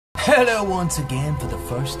Hello once again for the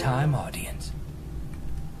first time audience.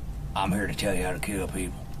 I'm here to tell you how to kill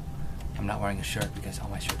people. I'm not wearing a shirt because all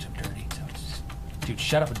my shirts are dirty, so it's just... Dude,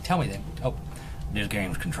 shut up and tell me then. Oh, this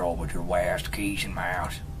game's controlled with your WASD keys and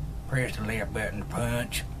mouse. Press the left button to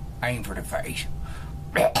punch. Aim for the face.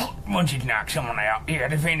 Once you knock someone out, you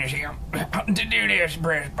have to finish him. To do this,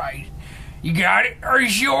 press space. You got it? Are you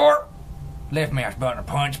sure? Left mouse button to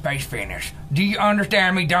punch, space finish. Do you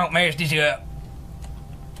understand me? Don't mess this up.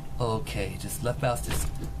 Okay, just left mouse to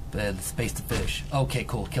space to fish. Okay,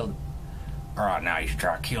 cool, killed him. Alright, now you should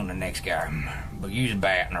try killing the next guy. But use a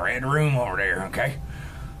bat in the red room over there, okay?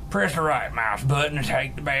 Press the right mouse button to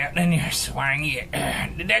take the bat, then you swing it.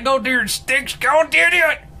 Did that go through your sticks? Go do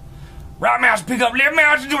it! Right mouse, pick up left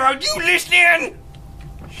mouse, you listening?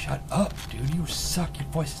 Shut up, dude, you suck, your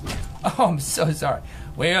voice is... Oh, I'm so sorry.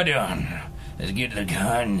 Well done. Let's get to the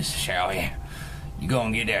guns, shall we? You go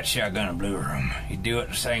and get that shotgun in the blue room. You do it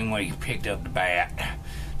the same way you picked up the bat.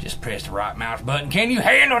 Just press the right mouse button. Can you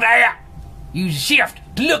handle that? Use shift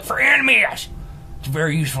to look for enemies. It's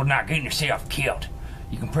very useful not getting yourself killed.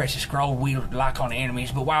 You can press the scroll wheel to lock on the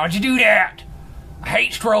enemies, but why would you do that? I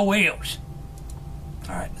hate scroll wheels.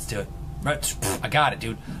 Alright, let's do it. I got it,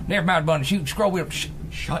 dude. Never mind button, shoot, scroll wheel.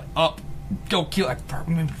 Shut up. Go kill. I'm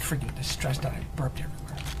freaking distressed out. I burped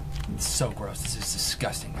everywhere. It's so gross. This is a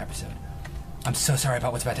disgusting episode. I'm so sorry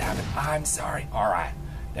about what's about to happen. I'm sorry. Alright.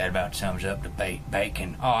 That about sums up the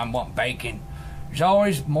bacon. Oh, I want bacon. There's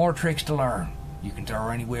always more tricks to learn. You can throw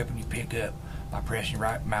any weapon you pick up by pressing the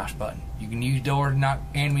right mouse button. You can use doors to knock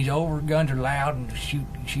enemies over. Guns are loud and shoot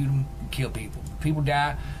them and kill people. People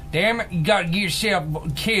die. Damn it, you gotta get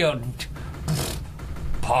yourself killed.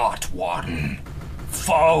 Part 1.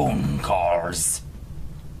 Phone calls.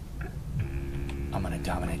 I'm gonna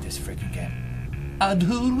dominate this freaking game. And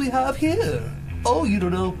who do we have here? Oh, you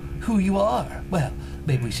don't know who you are. Well,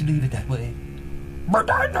 maybe we should leave it that way. But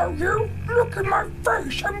I know you. Look at my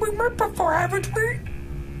face, and we met before, haven't we?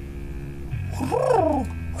 Oh,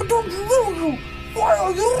 I don't know you. Why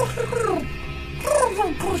are you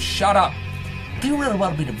here? Shut up. Do you really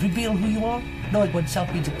want me to reveal who you are? Knowing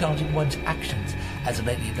oneself means acknowledging one's actions. As of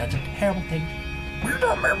lately, you've done some terrible things. You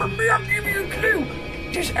don't remember me? I'll give you a clue.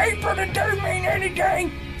 This apron that doesn't mean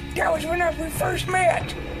anything. That was when we first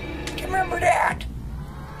met. Do you remember that?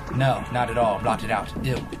 No, not at all. Blocked it out.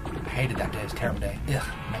 Ew. I hated that day. It was a terrible day. Ugh.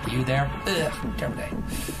 Met you there. Ugh. Terrible day.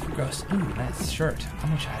 Gross. Ooh, nice shirt.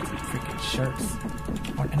 I wish I had some freaking shirts.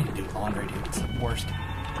 I need to do laundry, dude. It's the worst.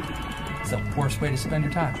 It's the worst way to spend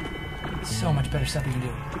your time. So much better stuff you can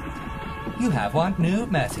do. You have one new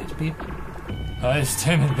message, people. Hi, it's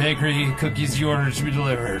Tim in Bakery. Cookies you ordered to be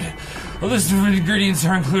delivered. A list of ingredients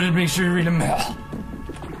are included. Make sure you read them well.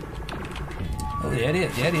 Oh, yeah, it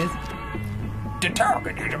is. Yeah, it is. The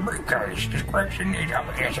target is a briefcase. Description is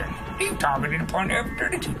obligation. Leave targeted upon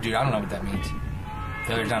F-32. Dude, I don't know what that means.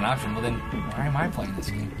 Failure's not an option. Well, then, why am I playing this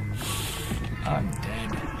game? I'm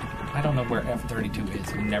dead. I don't know where F-32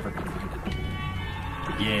 is. I'm never gonna find it.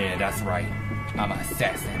 Yeah, that's right. I'm an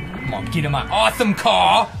assassin. Come on, get in my awesome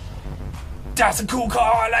car. That's a cool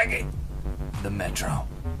car. I like it. The Metro.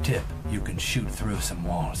 Tip, you can shoot through some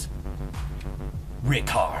walls. Rick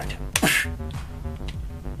hard.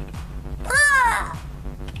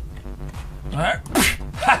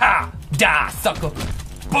 Ha-ha! Die, sucker!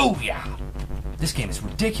 Booyah! This game is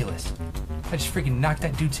ridiculous. I just freaking knocked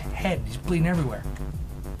that dude's head. He's bleeding everywhere.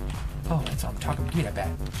 Oh, that's what I'm talking about. Give me that bat.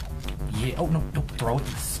 Yeah. Oh, no, don't throw it,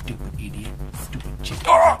 you stupid idiot. Stupid chick.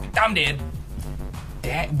 Oh, I'm dead.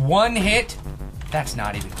 That one hit? That's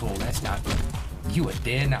not even cool. That's not good. You are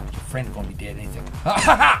dead. Now your friend's gonna be dead. Anything. Ha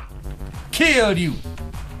ha! Killed you!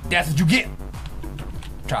 That's what you get.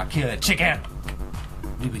 Try to kill that chicken.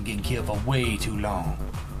 We've been getting killed for way too long.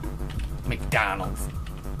 McDonald's.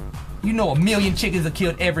 You know 1,000,000 chickens are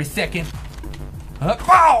killed every second.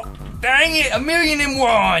 Oh! Dang it!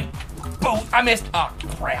 1,000,001! Boom! I missed. Oh,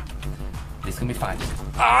 crap. This is gonna be fine.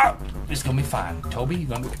 This is gonna be fine. Toby, you're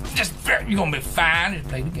gonna be fine. Just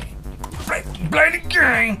play the game. Play the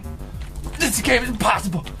game! This game is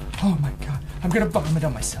impossible! Oh my god. I'm gonna vomit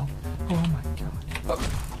on myself. Oh my god. Oh.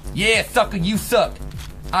 Yeah, sucker, you suck.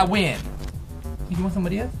 I win. You want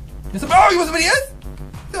somebody else? You want somebody else?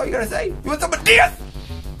 That's all you gotta say. You want somebody else?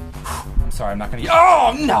 I'm sorry, I'm not gonna.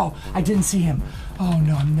 Oh no! I didn't see him. Oh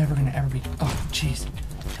no, I'm never gonna ever be. Oh jeez.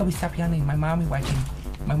 Toby, stop yelling. My mommy watching.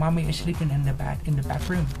 My mommy is sleeping in the back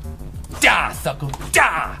room. Die, sucker!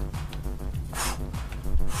 Die!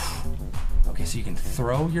 Okay, so you can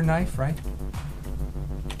throw your knife, right?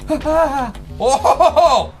 Oh!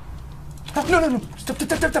 No! Stop!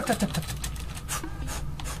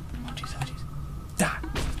 Oh jeez! Die!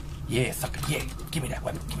 Yeah, sucker. Yeah, give me that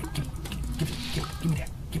weapon. Give me that.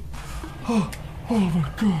 Oh my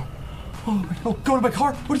god. Oh my. Oh, go to my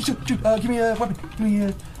car. What did you do? Dude, give me a weapon. Give me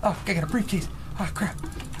a. Oh, I got a briefcase. Oh crap.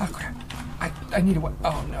 I need a weapon.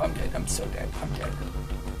 Oh no, I'm dead. I'm so dead. I'm dead.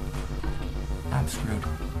 I'm screwed.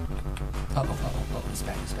 Oh, this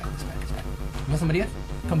bad. You want somebody else?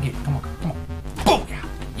 Come get it. Come on. Boom!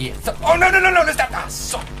 Yeah. So, oh, no, that's not. Ah,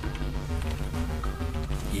 suck.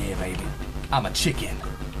 Yeah, baby. I'm a chicken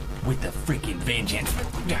with the freaking vengeance.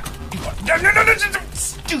 Yeah. No,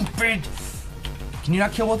 stupid. Can you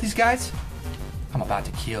not kill both these guys? I'm about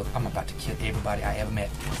to kill everybody I ever met.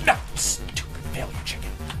 No, stupid failure chicken.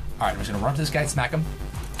 All right, I'm just gonna run up to this guy, smack him,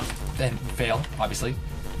 then fail, obviously.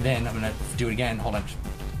 Then I'm gonna do it again. Hold on.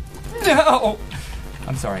 No!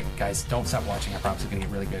 I'm sorry, guys. Don't stop watching. I promise it's gonna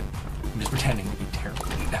get really good. I'm just pretending to be terrible.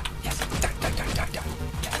 No, yes. Die.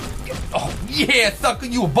 Oh, yeah, sucker.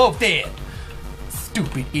 You were both dead.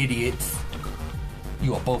 Stupid idiots.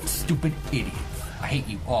 You are both stupid idiots. I hate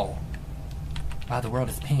you all. Wow, the world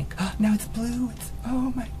is pink. Now it's blue.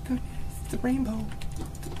 Oh my goodness. It's a rainbow.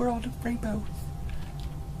 The world of rainbows.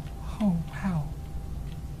 Oh, wow.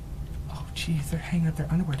 Oh, geez. They're hanging up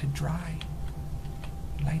their underwear to dry.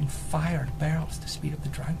 Lighting fire in barrels to speed up the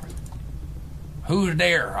drying process. Who's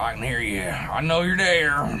there? I can hear you. I know you're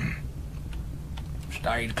there.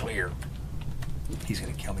 Stay clear. He's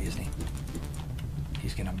gonna kill me, isn't he?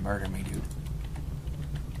 He's gonna murder me, dude.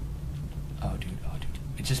 Oh, dude.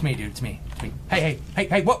 It's just me, dude. It's me. Hey,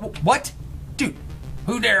 what? Dude,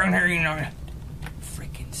 who there? I can hear you.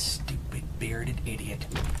 Freaking stupid bearded idiot.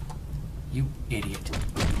 You idiot.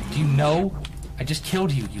 Do you know? I just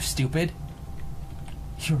killed you, you stupid.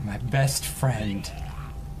 You're my best friend.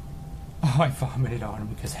 Oh, I vomited on him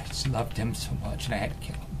because I just loved him so much and I had to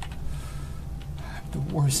kill him. I'm the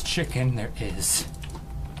worst chicken there is.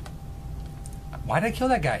 Why did I kill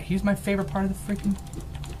that guy? He was my favorite part of the freaking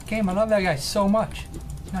game. I love that guy so much.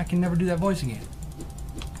 Now I can never do that voice again.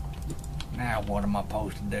 Now what am I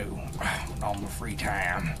supposed to do on my free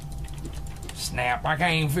time? Snap, I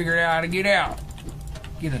can't even figure out how to get out.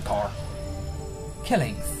 Get in the car.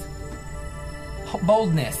 Killings.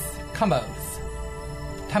 Boldness, combos,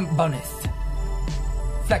 bonus,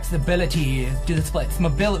 flexibility, do the splits,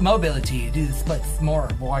 mobility, do the splits more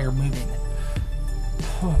while you're moving.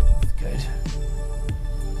 Oh, that's good.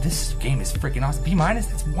 This game is freaking awesome. B-,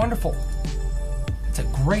 it's wonderful. It's a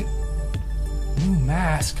great new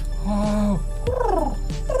mask. Oh,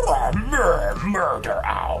 murder!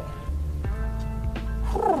 Ow!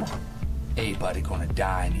 Everybody gonna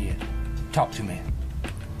die in here. Talk to me,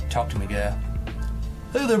 girl.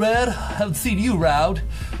 Hey there, man. Haven't seen you around.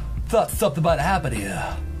 Thought something might happen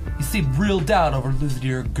here. You seemed real down over losing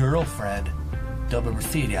your girlfriend. Don't remember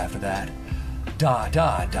seeing you after that.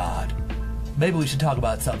 Dod. Maybe we should talk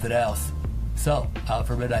about something else. So, out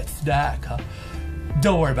for a midnight snack, huh?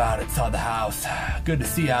 Don't worry about it. It's on the house. Good to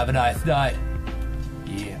see you. Have a nice night.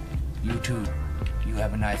 Yeah, you too. You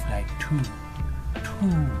have a nice night too.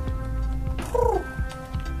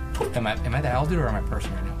 Am I the owl dude or am I a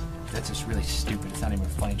person right now? That's just really stupid. It's not even a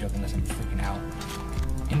funny joke unless I'm freaking out.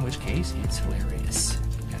 In which case, it's hilarious.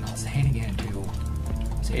 And I'll say it again, too.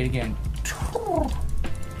 Say it again.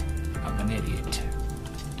 I'm an idiot.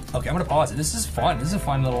 Okay, I'm gonna pause it. This is fun. This is a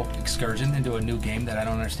fun little excursion into a new game that I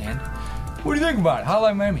don't understand. What do you think about it?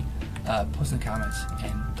 Hotline Miami. Post in the comments.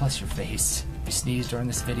 And bless your face. If you sneeze during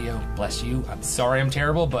this video, bless you. I'm sorry I'm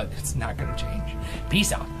terrible, but it's not gonna change.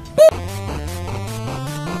 Peace out.